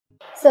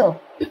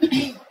So,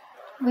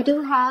 we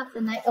do have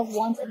the Knight of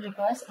Wands in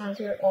reverse as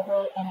your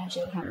overall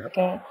energy here,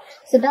 okay?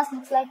 So it does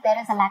look like there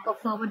is a lack of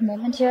forward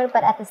movement here,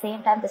 but at the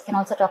same time, this can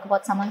also talk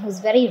about someone who's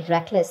very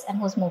reckless and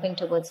who's moving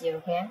towards you,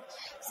 okay?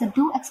 So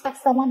do expect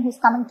someone who's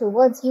coming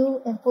towards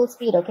you in full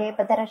speed, okay?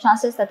 But there are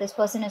chances that this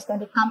person is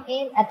going to come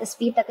in at the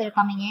speed that they're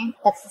coming in.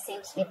 That's the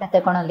same speed that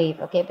they're going to leave,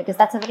 okay? Because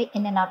that's a very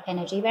in and out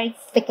energy, very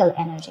fickle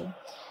energy.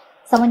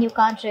 Someone you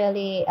can't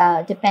really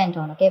depend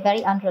on, okay?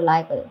 Very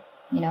unreliable,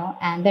 you know,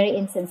 and very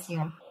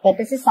insincere. But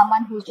this is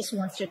someone who just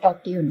wants to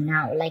talk to you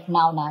now, like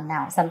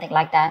now, something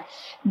like that.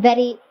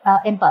 Very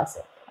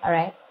impulsive, all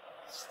right?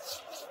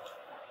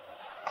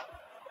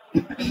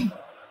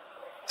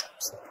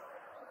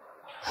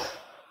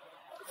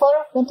 Four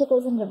of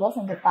Pentacles in reverse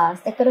in the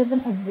past. There could have been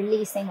a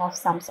releasing of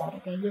some sort,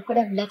 okay? You could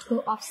have let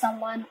go of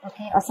someone,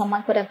 okay? Or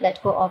someone could have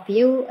let go of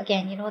you.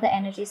 Again, you know, the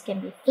energies can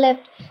be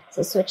flipped,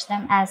 so switch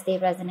them as they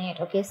resonate,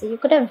 okay? So you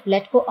could have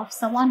let go of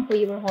someone who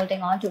you were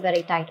holding on to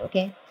very tight,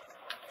 okay?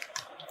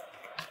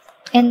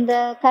 In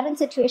the current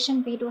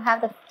situation, we do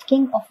have the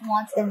King of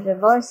Wands in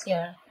reverse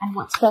here. And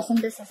what's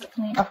present this is a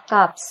Queen of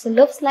Cups. So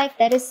looks like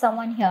there is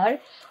someone here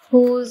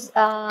who's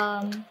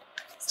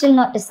still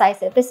not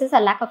decisive. This is a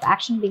lack of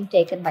action being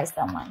taken by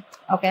someone,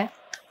 okay?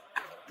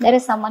 There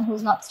is someone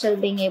who's not still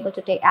being able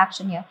to take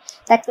action here.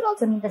 That could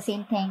also mean the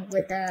same thing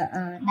with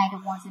the Knight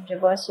of Wands in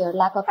reverse here.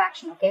 Lack of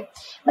action, okay?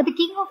 But the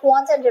King of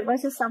Wands in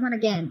reverse is someone,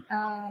 again,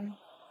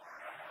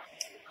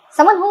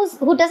 someone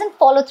who doesn't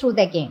follow through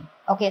their game.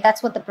 Okay,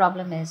 that's what the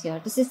problem is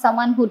here. This is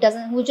someone who just,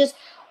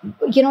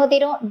 you know,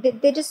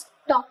 they just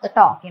talk the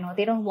talk, you know,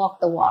 they don't walk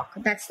the walk.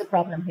 That's the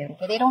problem here,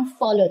 okay? They don't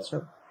follow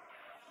through.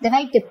 They're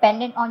very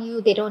dependent on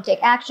you. They don't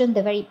take action.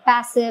 They're very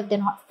passive. They're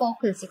not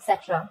focused,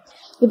 etc.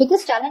 The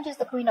biggest challenge is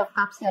the Queen of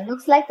Cups here.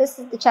 Looks like this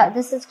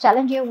is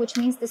challenge here, which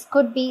means this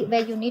could be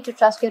where you need to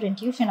trust your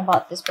intuition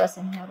about this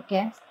person here,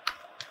 okay?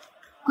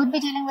 Could be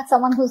dealing with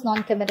someone who's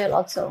non-committal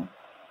also.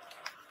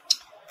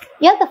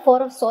 You have the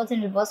Four of Swords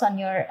in reverse on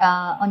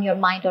your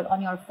mind or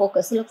on your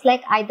focus. It looks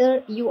like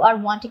either you are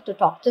wanting to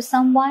talk to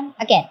someone.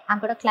 Again, I'm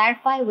going to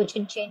clarify, which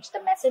can change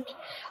the message.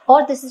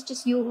 Or this is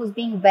just you who's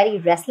being very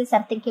restless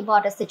and thinking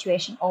about a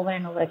situation over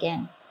and over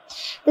again.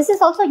 This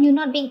is also you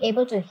not being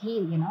able to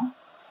heal, you know.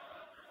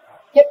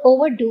 You're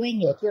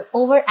overdoing it. You're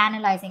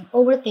overanalyzing,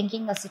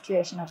 overthinking a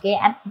situation, okay?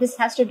 And this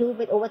has to do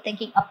with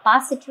overthinking a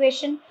past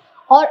situation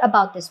or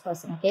about this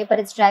person, okay? But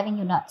it's driving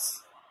you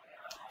nuts.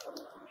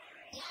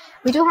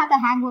 We do have the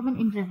Hanged Woman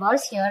in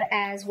reverse here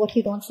as what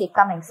you don't see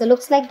coming. So it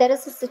looks like there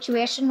is a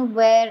situation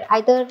where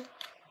either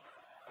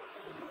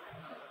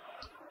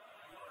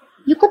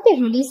you could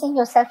be releasing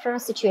yourself from a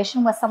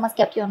situation where someone's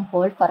kept you on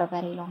hold for a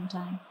very long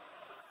time.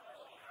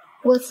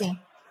 We'll see.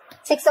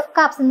 Six of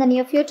Cups in the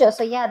near future.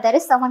 So yeah, there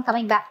is someone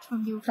coming back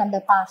from you from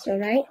the past, all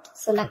right?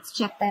 So let's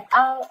check that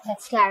out.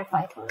 Let's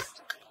clarify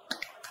first.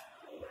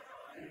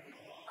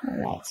 All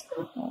right,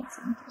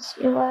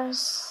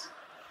 viewers.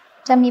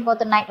 Tell me about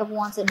the Knight of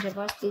Wands in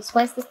reverse, please.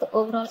 Why is this the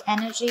overall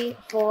energy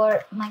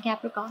for my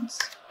Capricorns?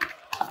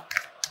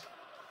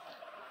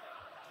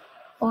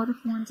 Four of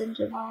Wands in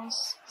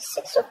reverse.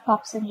 Six of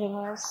Cups in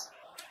reverse.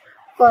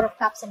 Four of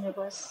Cups in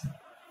reverse.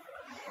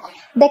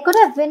 There could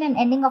have been an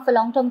ending of a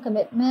long-term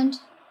commitment,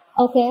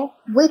 okay,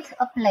 with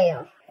a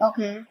player,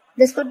 okay.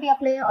 This could be a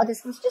player, or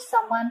this was just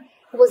someone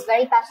who was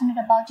very passionate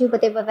about you,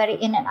 but they were very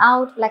in and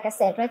out, like I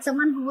said, right?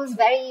 Someone who was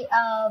very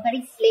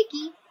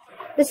flaky.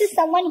 This is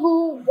someone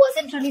who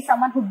wasn't really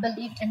someone who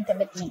believed in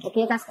commitment,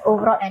 okay? That's the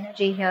overall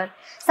energy here.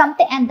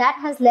 And that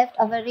has left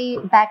a very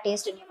bad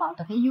taste in your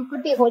mouth, okay? You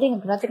could be holding a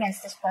grudge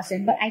against this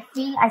person, but I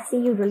see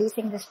you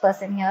releasing this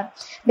person here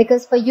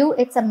because for you,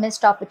 it's a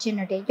missed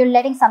opportunity. You're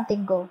letting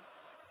something go.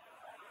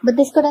 But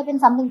this could have been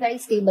something very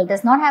stable. It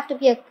does not have to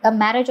be a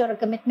marriage or a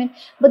commitment,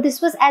 but this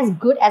was as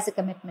good as a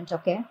commitment,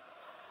 okay?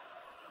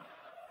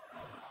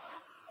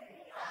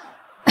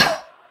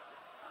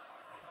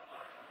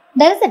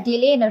 There is a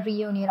delay in a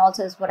reunion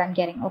also is what I'm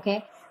getting,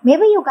 okay?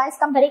 Maybe you guys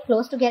come very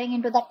close to getting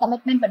into that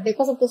commitment, but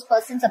because of this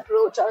person's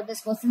approach or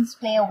this person's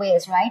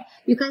playaways, right?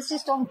 You guys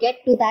just don't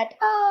get to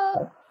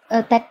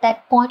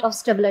that point of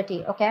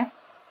stability, okay?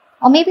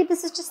 Or maybe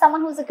this is just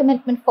someone who's a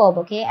commitment phobe,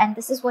 okay? And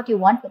this is what you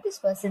want with this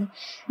person.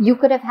 You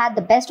could have had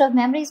the best of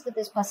memories with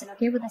this person,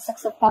 okay? With the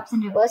Six of Cups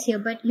in reverse here,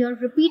 but you're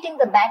repeating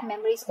the bad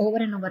memories over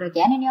and over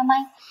again in your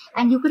mind.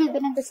 And you could have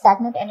been in the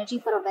stagnant energy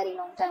for a very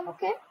long time,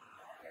 okay?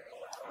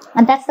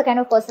 And that's the kind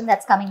of person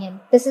that's coming in.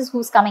 This is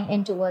who's coming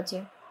in towards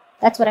you.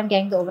 That's what I'm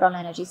getting, the overall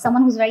energy.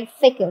 Someone who's very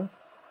fickle.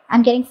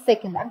 I'm getting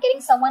fickle. I'm getting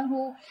someone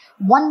who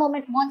one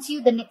moment wants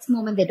you, the next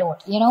moment they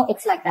don't. You know,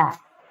 it's like that.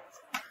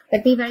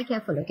 But be very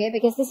careful, okay?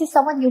 Because this is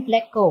someone you've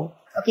let go.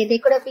 Okay, they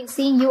could have been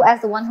seeing you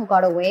as the one who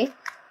got away.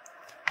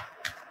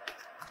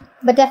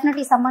 But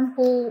definitely someone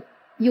who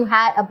you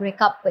had a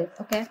breakup with,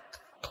 okay?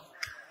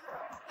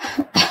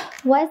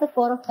 Why is the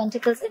Four of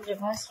Pentacles in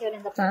reverse here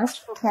in the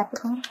past for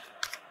Capricorn?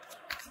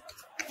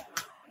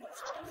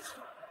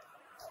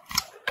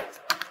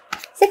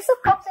 Six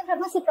of Cups in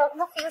reverse, it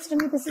also feels to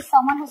me this is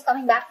someone who's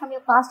coming back from your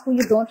past who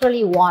you don't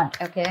really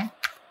want, okay?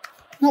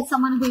 Not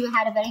someone who you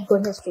had a very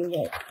good history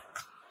with.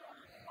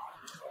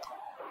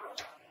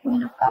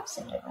 Queen of Cups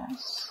in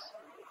reverse.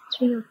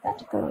 Three of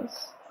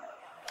Pentacles.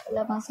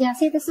 Lovers. Yeah,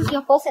 see, this is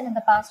your person in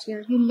the past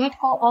year. You let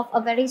go of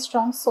a very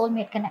strong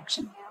soulmate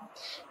connection here.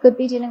 Could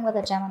be dealing with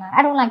a Gemini.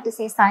 I don't like to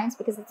say signs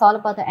because it's all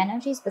about the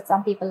energies, but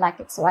some people like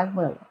it, so I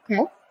will.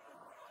 Okay.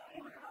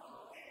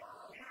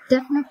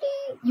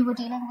 Definitely, you were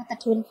dealing with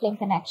a twin flame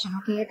connection.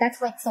 Okay,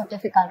 that's like so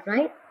difficult,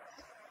 right?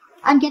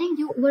 I'm getting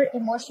you were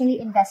emotionally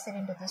invested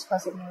into this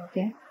person here.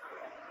 Okay,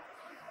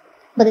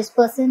 but this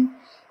person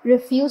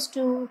refused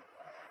to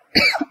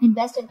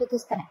invest into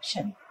this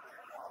connection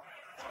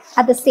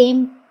at the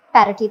same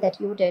parity that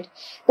you did.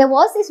 There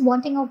was this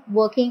wanting of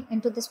working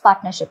into this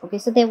partnership. Okay,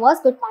 so there was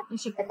good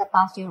partnership in the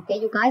past year. Okay,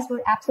 you guys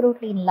were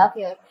absolutely in love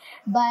here,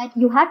 but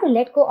you had to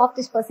let go of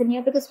this person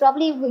here because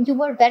probably you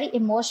were very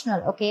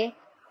emotional. Okay,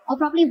 or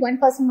probably one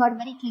person got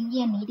very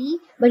clingy and needy,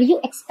 but you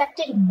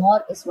expected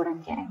more is what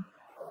I'm getting.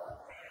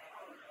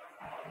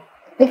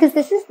 Because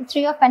this is the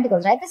Three of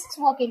Pentacles, right? This is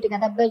working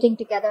together, building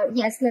together.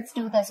 Yes, let's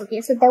do this.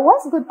 Okay, so there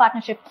was good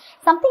partnership.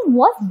 Something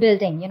was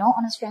building,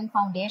 on a strong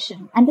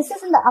foundation. And this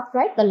is in the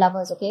upright, the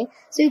Lovers, okay?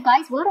 So you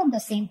guys were on the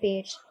same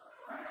page.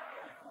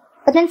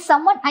 But then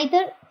someone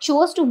either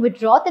chose to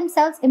withdraw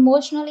themselves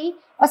emotionally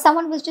or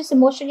someone was just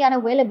emotionally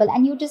unavailable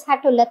and you just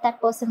had to let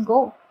that person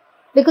go.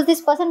 Because this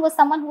person was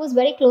someone who was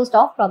very closed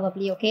off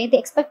probably, okay? They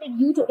expected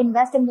you to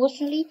invest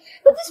emotionally,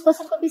 but this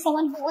person could be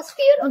someone who was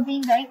feared of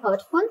being very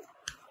hurtful.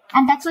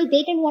 And that's why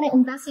they didn't want to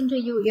invest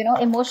into you,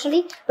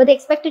 emotionally, but they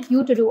expected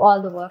you to do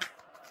all the work.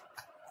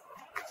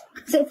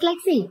 So it's like,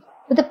 see,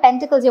 with the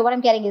Pentacles here, what I'm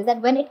getting is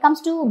that when it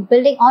comes to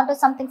building onto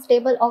something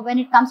stable or when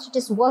it comes to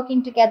just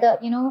working together,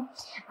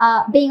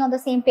 being on the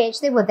same page,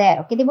 they were there,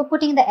 okay? They were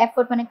putting the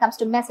effort when it comes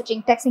to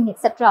messaging, texting,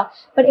 etc.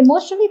 But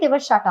emotionally, they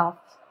were shut off.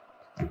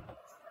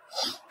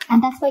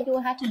 And that's why you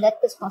had to let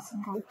this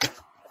person go.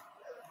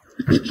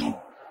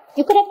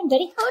 You could have been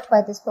very hurt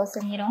by this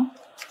person,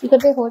 You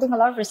could be holding a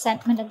lot of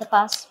resentment in the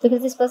past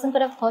because this person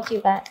could have hurt you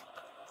bad.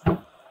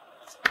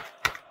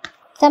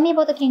 Tell me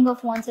about the King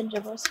of Wands in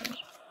reverse here.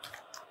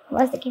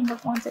 Why is the King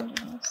of Wands in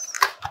reverse?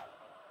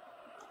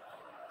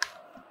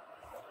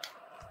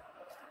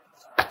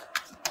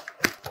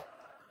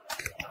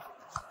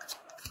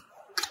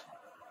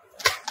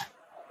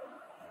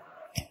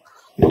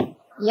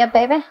 Yeah,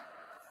 baby.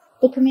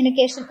 The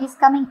communication is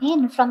coming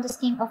in from this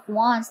King of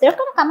Wands. They're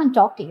going to come and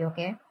talk to you,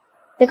 okay?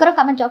 They're going to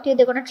come and talk to you.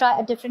 They're going to try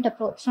a different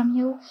approach from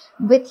you,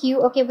 with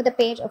you, okay, with the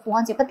Page of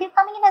Wands here. But they're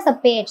coming in as a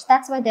page.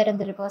 That's why they're in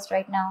the reverse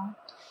right now.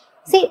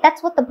 See,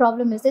 that's what the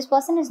problem is. This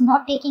person is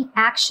not taking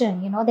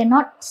action, They're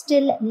not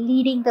still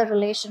leading the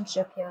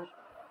relationship here.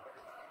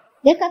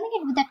 They're coming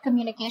in with that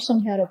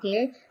communication here,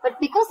 okay? But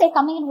because they're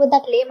coming in with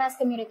that lame-ass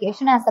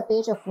communication as the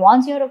Page of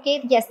Wands here,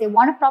 okay? Yes, they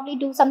want to probably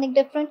do something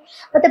different.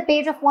 But the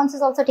Page of Wands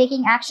is also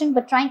taking action,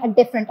 but trying a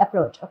different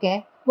approach,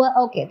 okay? Well,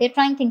 okay, they're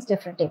trying things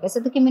differently, okay?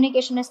 So the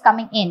communication is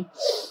coming in.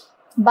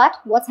 But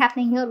what's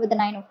happening here with the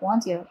Nine of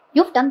Wands here?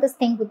 You've done this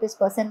thing with this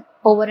person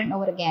over and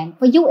over again.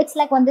 For you, it's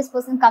like when this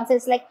person comes,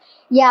 it's like,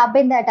 yeah, I've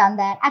been there, done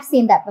that. I've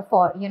seen that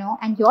before,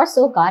 And you're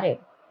so guarded.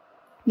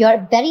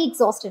 You're very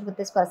exhausted with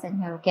this person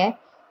here, okay?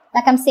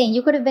 Like I'm saying,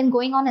 you could have been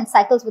going on in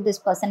cycles with this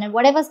person and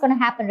whatever's going to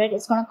happen, right,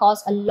 it's going to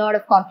cause a lot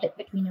of conflict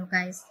between you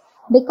guys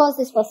because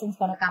this person's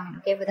going to come in,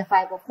 okay, with the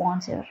Five of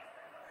Wands here.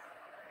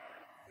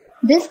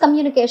 This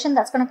communication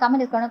that's going to come in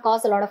is going to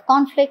cause a lot of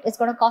conflict. It's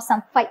going to cause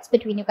some fights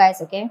between you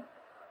guys, okay?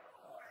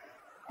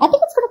 I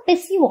think it's going to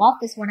piss you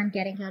off is what I'm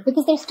getting here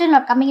because they're still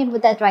not coming in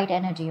with that right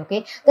energy,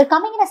 okay? They're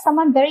coming in as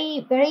someone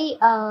very, very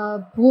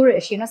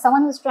boorish,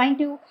 someone who's trying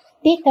to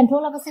take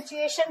control of a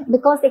situation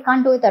because they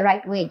can't do it the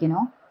right way,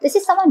 This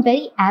is someone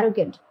very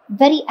arrogant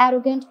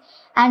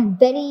and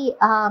very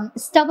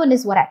stubborn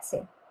is what I'd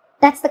say.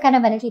 That's the kind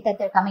of energy that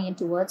they're coming in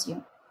towards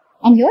you.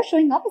 And you're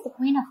showing up as the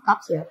Queen of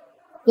Cups here.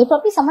 You're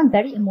probably someone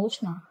very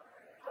emotional.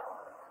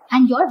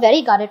 And you're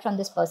very guarded from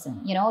this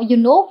person, You know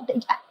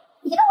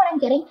what I'm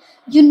getting?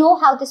 You know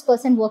how this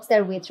person works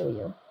their way through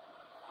you.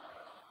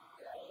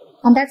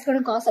 And that's going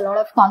to cause a lot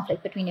of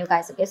conflict between you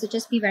guys, okay? So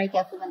just be very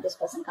careful when this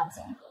person comes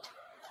in.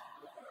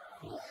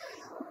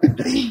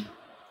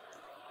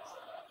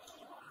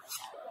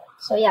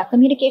 So yeah,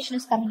 communication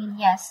is coming in,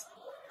 yes.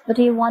 But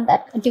do you want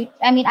that?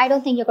 I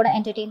don't think you're going to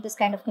entertain this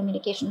kind of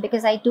communication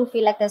because I do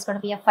feel like there's going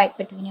to be a fight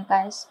between you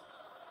guys.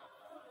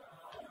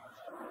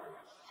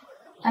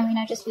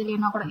 I just feel you're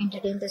not going to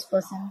entertain this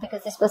person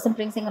because this person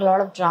brings in a lot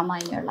of drama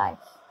in your life.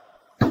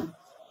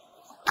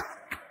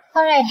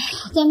 Alright,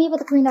 tell me about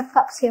the Queen of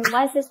Cups here.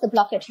 Why is this the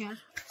blockage here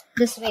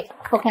this week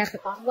for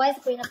Capricorn? Why is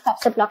the Queen of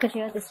Cups the blockage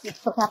here this week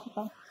for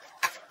Capricorn?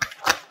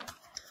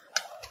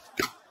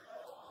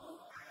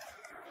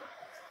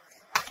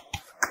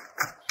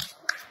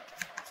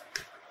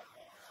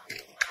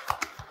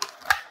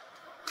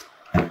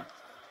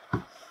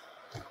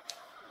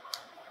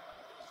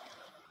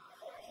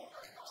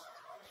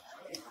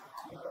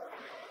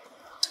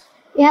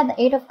 We have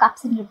the Eight of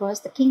Cups in reverse,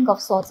 the King of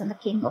Swords, and the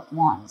King of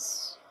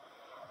Wands.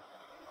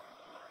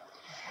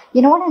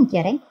 You know what I'm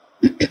getting?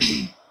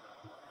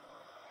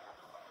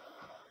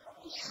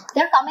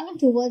 They're coming in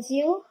towards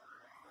you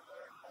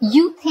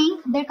You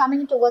think they're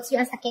coming towards you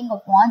as the king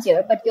of wands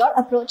here, but your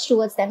approach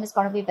towards them is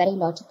going to be very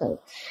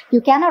logical. You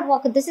cannot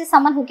walk. This is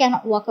someone who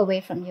cannot walk away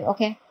from you,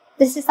 okay?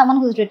 This is someone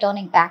who's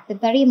returning back. They're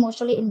very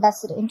emotionally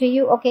invested into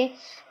you, okay?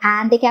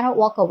 And they cannot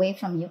walk away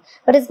from you.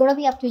 But it's going to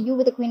be up to you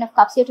with the Queen of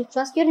Cups here to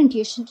trust your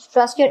intuition, to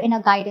trust your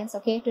inner guidance,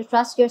 okay? To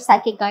trust your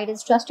psychic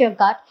guidance, trust your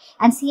gut,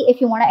 and see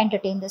if you want to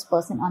entertain this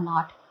person or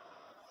not.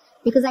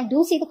 Because I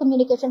do see the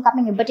communication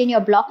coming in, but in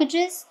your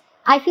blockages,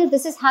 I feel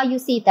this is how you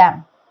see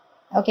them,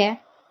 okay?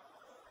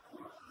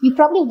 You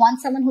probably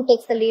want someone who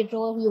takes the lead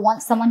role. You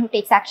want someone who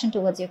takes action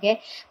towards you,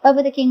 okay? But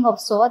with the King of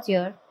Swords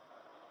here,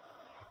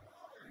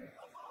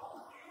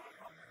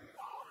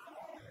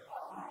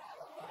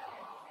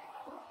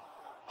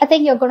 I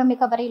think you're going to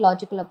make a very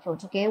logical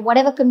approach, okay?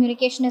 Whatever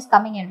communication is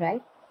coming in,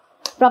 right?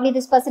 Probably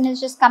this person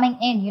is just coming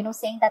in, you know,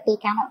 saying that they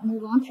cannot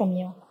move on from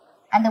you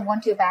and they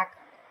want you back.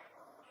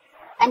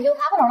 And you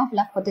have a lot of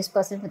love for this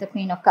person with the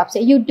Queen of Cups.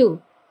 You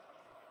do.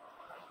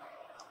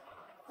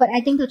 But I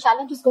think the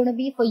challenge is going to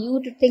be for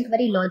you to think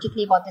very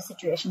logically about the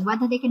situation.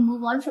 Whether they can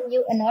move on from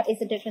you or not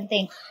is a different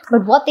thing.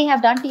 But what they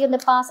have done to you in the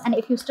past, and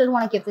if you still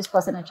want to give this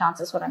person a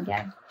chance, is what I'm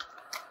getting.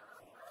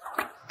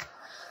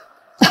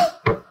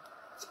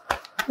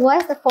 Why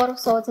is the Four of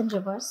Swords in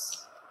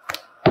reverse?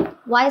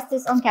 Why is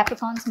this on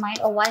Capricorn's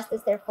mind, or why is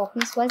this their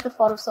focus? Why is the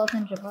Four of Swords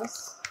in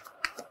reverse?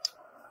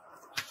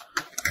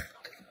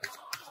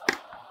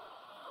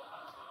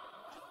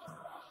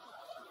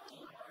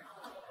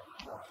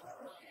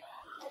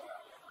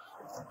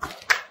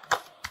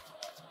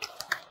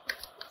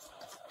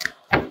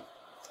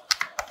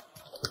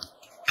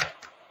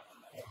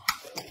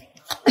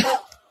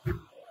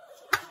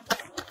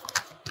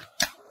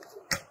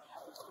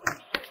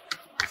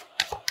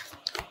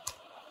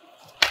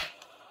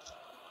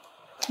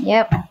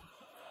 Yep.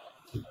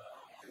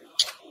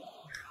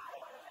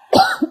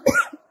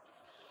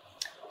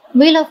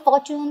 Wheel of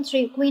Fortune,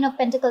 Queen of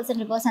Pentacles in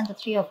reverse, and the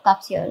Three of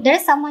Cups here. There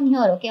is someone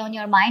here, okay, on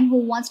your mind who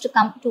wants to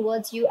come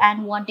towards you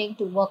and wanting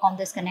to work on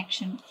this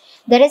connection.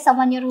 There is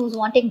someone here who's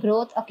wanting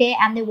growth, okay,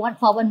 and they want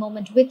forward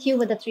movement with you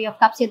with the Three of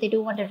Cups here. They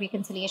do want a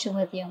reconciliation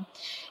with you.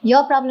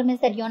 Your problem is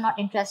that you're not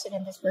interested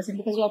in this person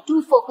because you're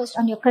too focused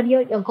on your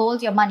career, your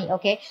goals, your money,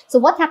 okay? So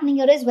what's happening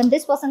here is when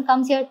this person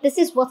comes here, this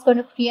is what's going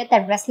to create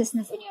that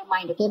restlessness in your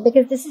mind, okay?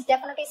 Because this is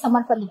definitely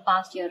someone from the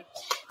past year.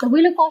 The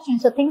Wheel of Fortune,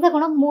 so things are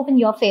going to move in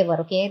your favor,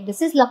 okay?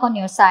 This is luck on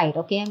your side,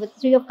 okay? And with the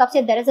Three of Cups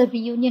here, there is a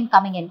reunion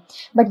coming in.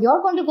 But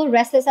you're going to go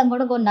restless and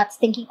going to go nuts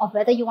thinking of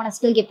whether you want to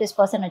still give this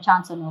person a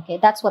chance or not, okay?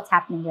 That's what's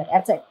happening here.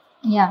 That's it.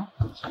 Yeah.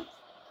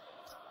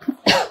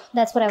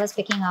 That's what I was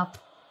picking up.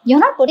 You're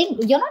not putting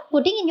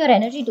in your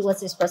energy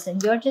towards this person.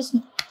 You're just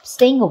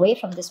staying away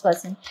from this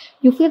person.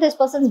 You feel this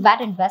person's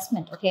bad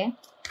investment, okay?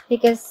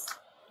 Because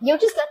you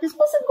just let this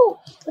person go.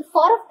 The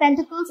Four of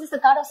Pentacles is the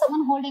card of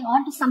someone holding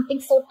on to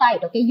something so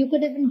tight, okay? You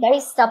could have been very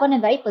stubborn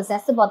and very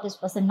possessive about this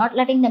person, not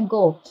letting them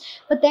go.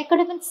 But there could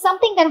have been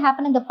something that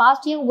happened in the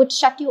past year which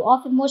shut you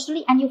off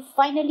emotionally, and you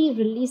finally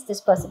released this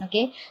person,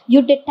 okay?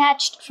 You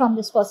detached from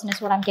this person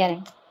is what I'm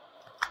getting.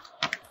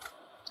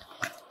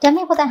 Tell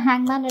me about the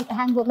Hangman and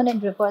Hangwoman in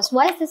reverse.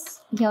 Why is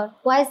this here?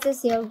 Why is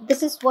this here?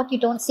 This is what you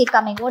don't see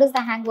coming. What is the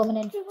Hangwoman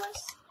in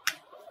reverse?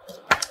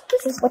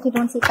 This is what you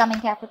don't see coming,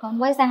 Capricorn.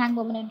 Why is the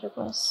Hangwoman in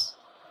reverse?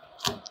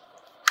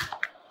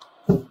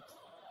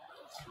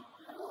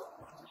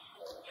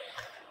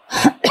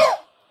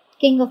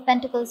 King of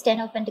Pentacles,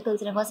 Ten of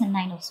Pentacles, reverse, and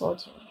Nine of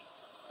Swords.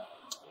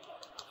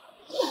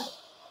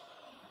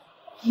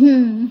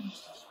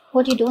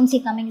 What you don't see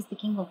coming is the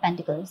King of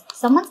Pentacles.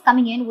 Someone's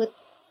coming in with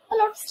a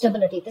lot of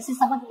stability. This is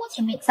someone who wants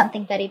to make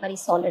something very, very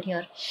solid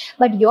here.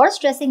 But you're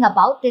stressing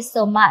about this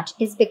so much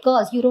is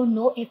because you don't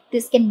know if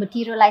this can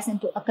materialize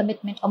into a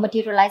commitment or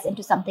materialize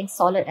into something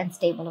solid and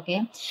stable,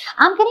 okay?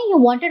 I'm getting you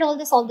wanted all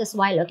this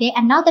while, okay?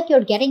 And now that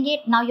you're getting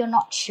it, now you're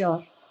not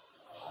sure.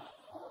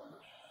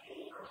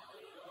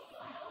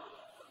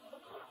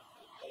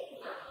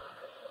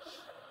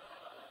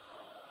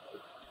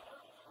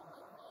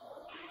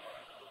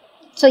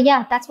 So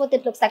yeah, that's what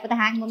it looks like with the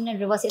Hangwoman in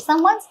reverse. If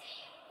someone's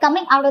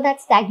coming out of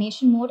that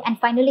stagnation mode and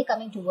finally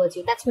coming towards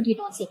you. That's what you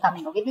don't see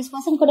coming, okay? This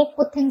person could have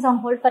put things on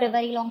hold for a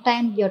very long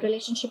time. Your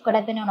relationship could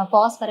have been on a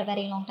pause for a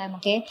very long time,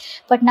 okay?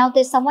 But now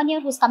there's someone here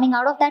who's coming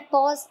out of that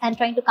pause and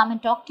trying to come and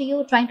talk to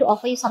you, trying to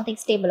offer you something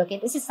stable, okay?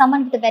 This is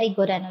someone with a very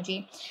good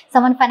energy.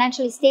 Someone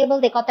financially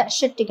stable. They got that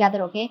shit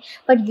together, okay?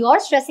 But you're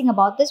stressing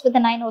about this with the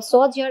Nine of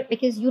Swords here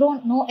because you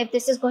don't know if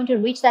this is going to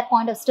reach that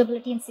point of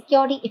stability and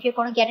security, if you're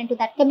going to get into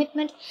that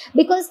commitment,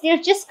 because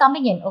they're just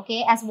coming in,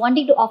 okay, as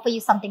wanting to offer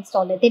you something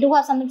solid. They do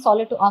have something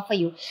solid to offer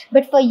you,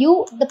 but for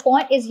you the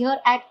point is here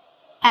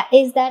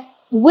is that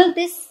will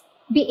this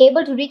be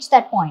able to reach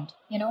that point,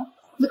 you know,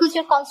 because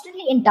you're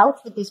constantly in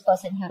doubt with this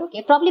person here,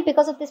 okay? Probably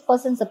because of this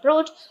person's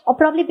approach, or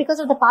probably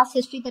because of the past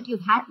history that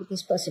you've had with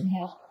this person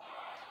here.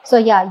 So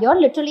yeah, you're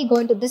literally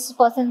going to this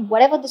person,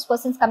 whatever this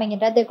person's coming in,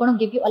 right? They're going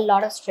to give you a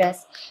lot of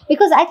stress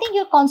because I think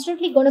you're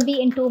constantly going to be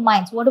in two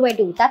minds. What do I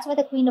do? That's why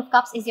the Queen of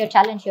Cups is your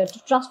challenge here,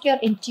 to trust your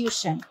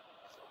intuition.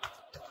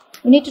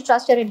 You need to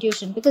trust your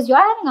intuition because you're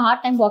having a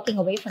hard time walking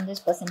away from this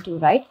person too,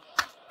 right?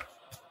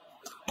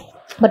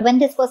 But when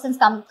this person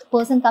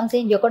comes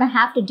in, you're going to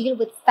have to deal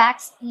with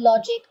facts,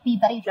 logic, be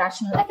very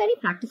rational and very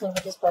practical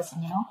with this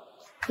person, you know.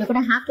 You're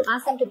going to have to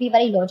ask them to be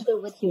very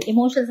logical with you.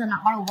 Emotions are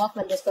not going to work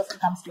when this person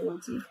comes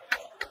towards you.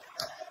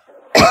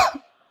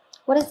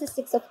 What is the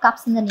Six of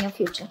Cups in the near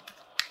future?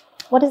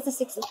 What is the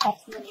Six of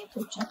Cups in the near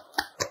future?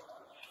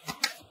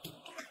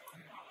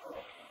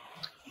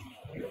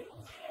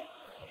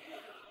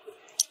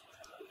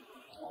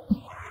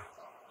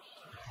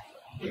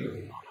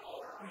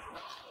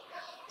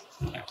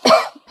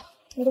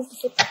 What is the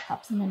Six of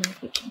Cups in the near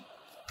future?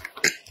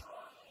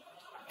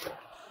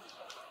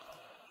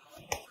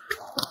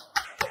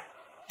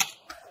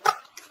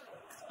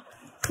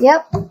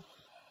 Yep,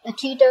 the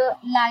cheater,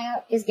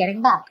 liar is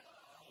getting back.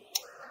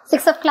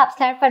 Six of Clubs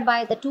clarified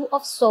by the Two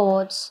of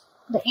Swords,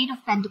 the Eight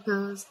of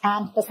Pentacles,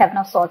 and the Seven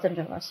of Swords in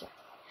reversal.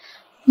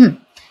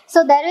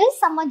 So there is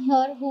someone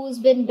here who's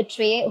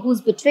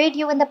betrayed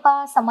you in the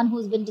past, someone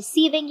who's been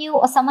deceiving you,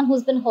 or someone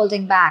who's been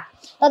holding back.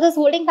 Now this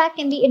holding back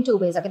can be in two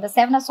ways. Okay, the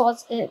Seven of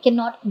Swords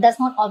does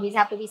not always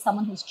have to be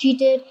someone who's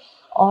cheated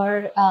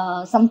or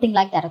something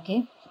like that.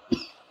 Okay.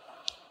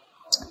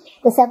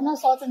 The Seven of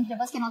Swords in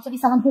reverse can also be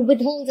someone who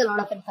withholds a lot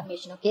of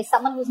information, okay?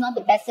 Someone who's not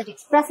the best at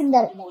expressing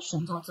their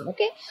emotions also,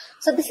 okay?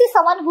 So this is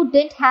someone who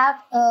didn't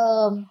have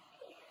the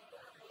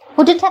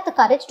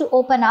courage to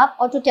open up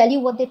or to tell you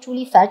what they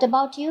truly felt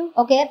about you,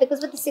 okay?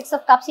 Because with the Six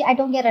of Cups here, I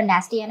don't get a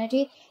nasty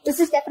energy. This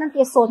is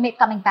definitely a soulmate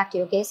coming back to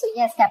you, okay? So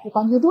yes,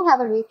 Capricorn, you do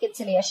have a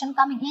reconciliation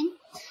coming in.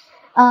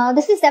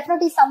 This is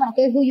definitely someone,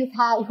 okay, who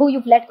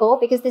you've let go,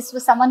 because this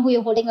was someone who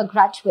you're holding a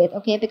grudge with,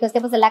 okay, because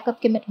there was a lack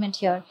of commitment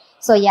here.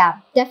 So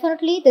yeah,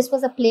 definitely this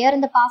was a player in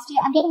the past year.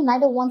 I'm getting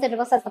Knight of Wands and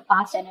reverse as the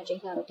past energy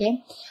here,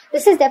 okay.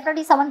 This is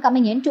definitely someone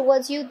coming in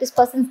towards you. This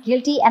person's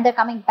guilty and they're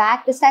coming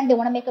back. This time they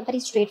want to make a very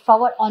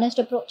straightforward, honest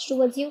approach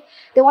towards you.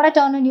 They want to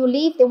turn a new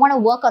leaf. They want to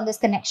work on this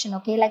connection,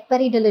 okay, like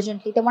very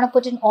diligently. They want to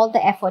put in all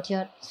the effort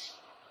here.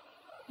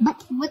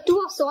 But with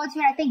Two of Swords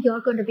here, I think you're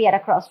going to be at a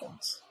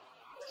crossroads.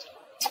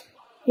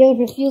 You're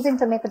refusing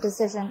to make a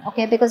decision,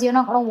 okay, because you're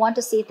not going to want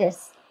to see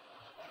this.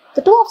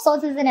 The Two of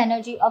Swords is an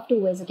energy of two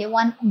ways, okay.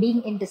 One,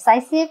 being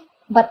indecisive,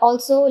 but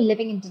also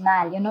living in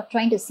denial. You're not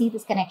trying to see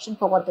this connection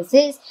for what this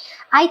is.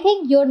 I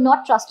think you're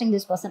not trusting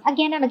this person.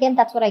 Again and again,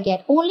 that's what I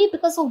get. Only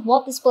because of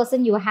what this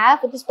person you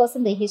have with this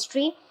person, the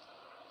history,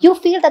 you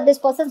feel that this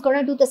person is going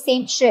to do the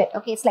same shit,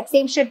 okay. It's like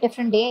same shit,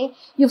 different day.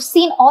 You've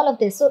seen all of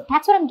this. So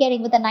that's what I'm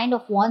getting with the Nine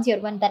of Wands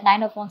here when that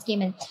Nine of Wands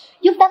came in.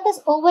 You've done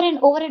this over and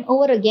over and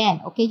over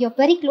again, okay. You're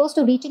very close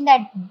to reaching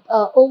that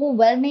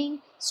overwhelming,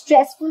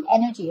 stressful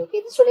energy,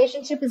 okay. This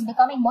relationship is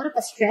becoming more of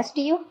a stress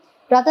to you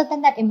rather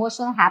than that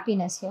emotional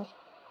happiness here.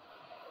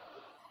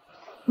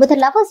 With the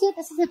Lovers here,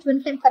 this is a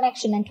twin flame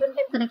connection, and twin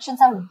flame connections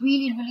are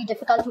really, really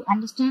difficult to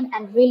understand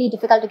and really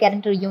difficult to get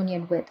into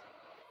union with.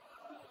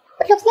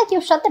 It looks like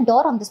you've shut the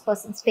door on this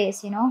person's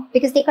face, you know,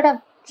 because they could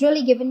have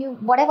really given you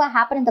whatever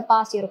happened in the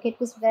past year, okay. It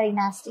was very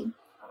nasty.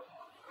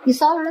 You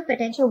saw a lot of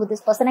potential with this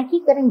person. I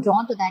keep getting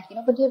drawn to that, you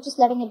know, but you're just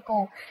letting it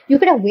go. You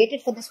could have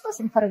waited for this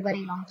person for a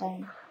very long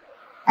time.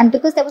 And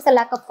because there was a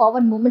lack of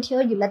forward movement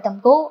here, you let them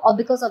go, or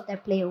because of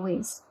their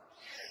playaways.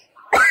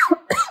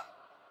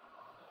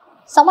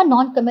 Someone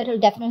non-committal,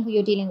 definitely who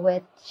you're dealing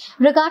with.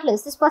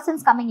 Regardless, this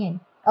person's coming in,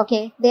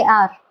 okay. They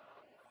want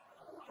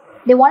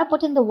to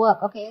put in the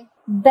work, okay.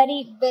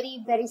 Very, very,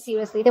 very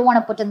seriously. They want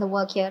to put in the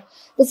work here.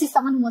 This is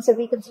someone who wants a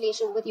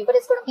reconciliation with you, but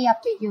it's going to be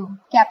up to you,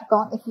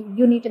 Capricorn, if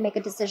you need to make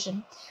a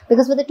decision.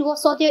 Because with the Two of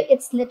Swords here,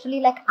 it's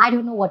literally like, I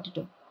don't know what to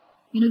do.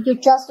 You know, you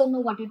just don't know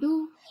what to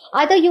do.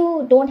 Either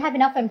you don't have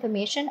enough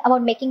information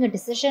about making a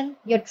decision,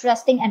 you're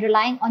trusting and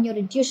relying on your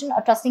intuition,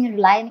 or trusting and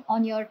relying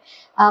on your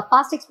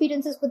past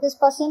experiences with this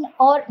person,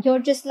 or you're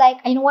just like,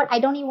 you know what,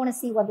 I don't even want to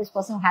see what this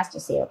person has to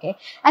say, okay.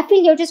 I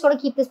feel you're just going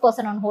to keep this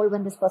person on hold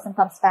when this person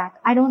comes back.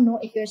 I don't know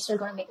if you're still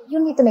going to make it.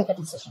 You need to make a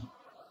decision,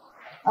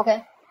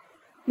 okay.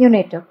 You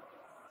need to.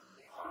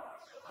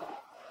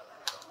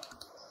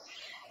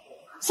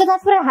 So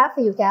that's what I have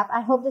for you, Cap. I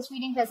hope this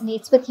reading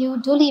resonates with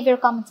you. Do leave your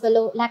comments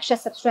below, like, share,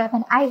 subscribe,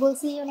 and I will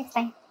see you next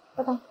time.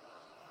 Bye-bye.